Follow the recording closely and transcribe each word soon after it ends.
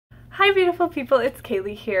Hi beautiful people, it's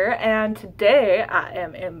Kaylee here, and today I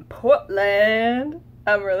am in Portland.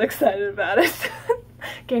 I'm really excited about it.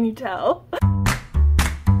 Can you tell?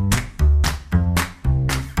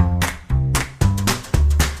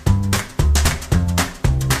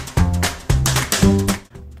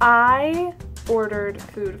 I ordered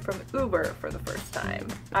food from Uber for the first time.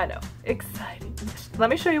 I know, exciting. Let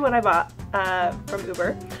me show you what I bought from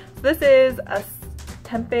Uber. So this is a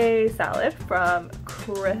tempeh salad from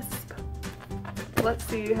Crisp. Let's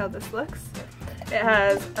see how this looks. It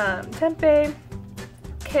has tempeh,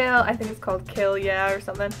 kale, I think it's called Kale, yeah, or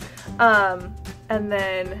something, and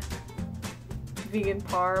then vegan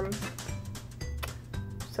parm.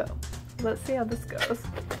 So let's see how this goes.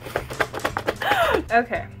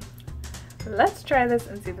 Okay, let's try this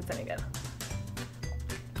and see if it's any good.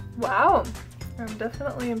 Wow, I'm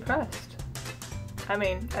definitely impressed. I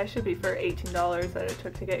mean, I should be for $18 that it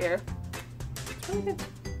took to get here. It's really good.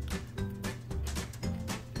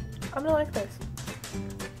 I'm gonna like this.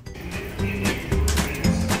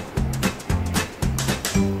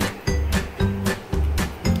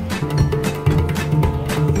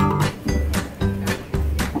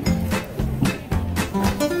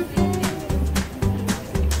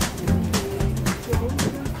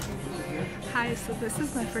 Hi, so this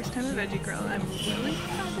is my first time at Veggie Grill. I'm really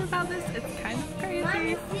excited about this. It's kind of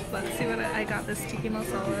crazy. Let's see what I got. This tiki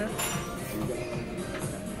masala.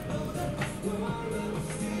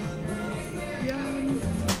 Yum.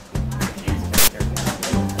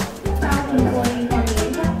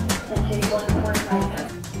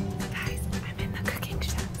 Guys, I'm in the cooking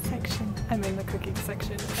section. I'm in the cooking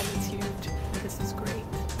section and it's huge. This is great.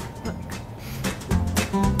 Look.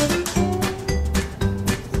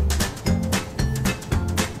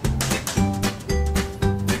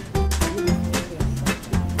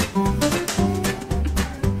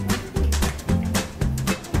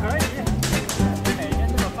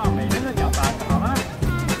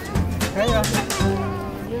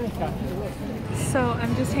 So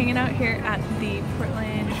I'm just hanging out here at the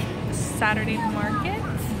Portland Saturday market.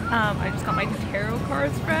 I just got my tarot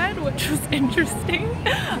cards read, which was interesting,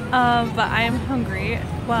 but I am hungry.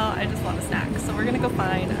 Well, I just want a snack, so we're gonna go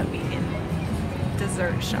find a vegan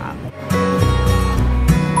dessert shop. Look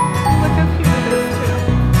how cute it is too.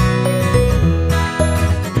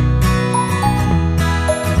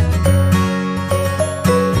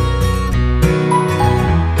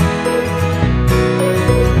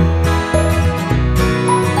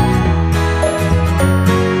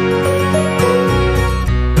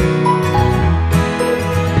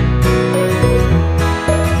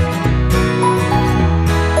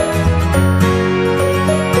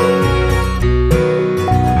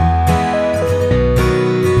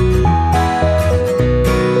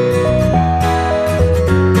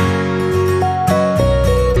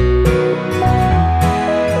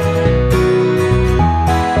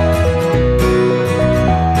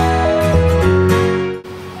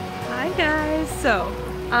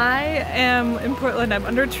 I'm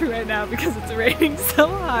under a tree right now because it's raining so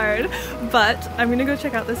hard, but I'm gonna go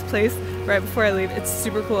check out this place right before I leave. It's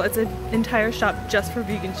super cool. It's an entire shop just for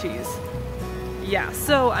vegan cheese. Yeah,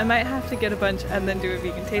 so I might have to get a bunch and then do a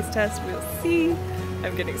vegan taste test. We'll see.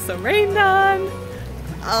 I'm getting some rain on.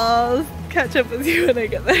 I'll catch up with you when I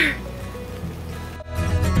get there.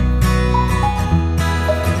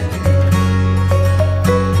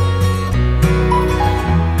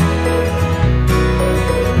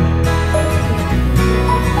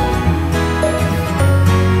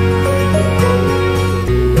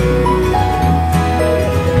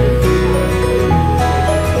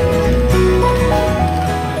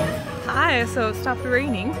 So it stopped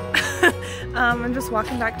raining. I'm just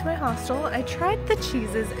walking back to my hostel. I tried the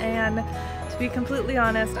cheeses and to be completely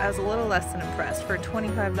honest, I was a little less than impressed for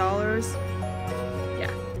 $25.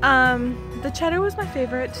 Yeah. The cheddar was my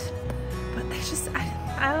favorite, but they just,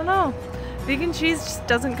 I don't know. Vegan cheese just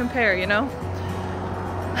doesn't compare, you know?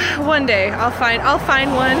 One day I'll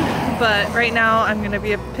find one, but right now I'm gonna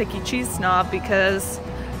be a picky cheese snob because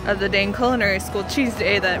of the dang culinary school cheese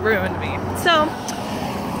day that ruined me. So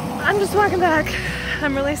I'm just walking back.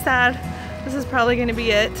 I'm really sad. This is probably gonna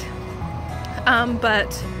be it.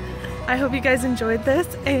 But I hope you guys enjoyed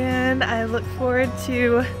this and I look forward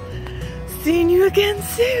to seeing you again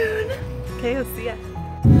soon. Okay, we'll see ya.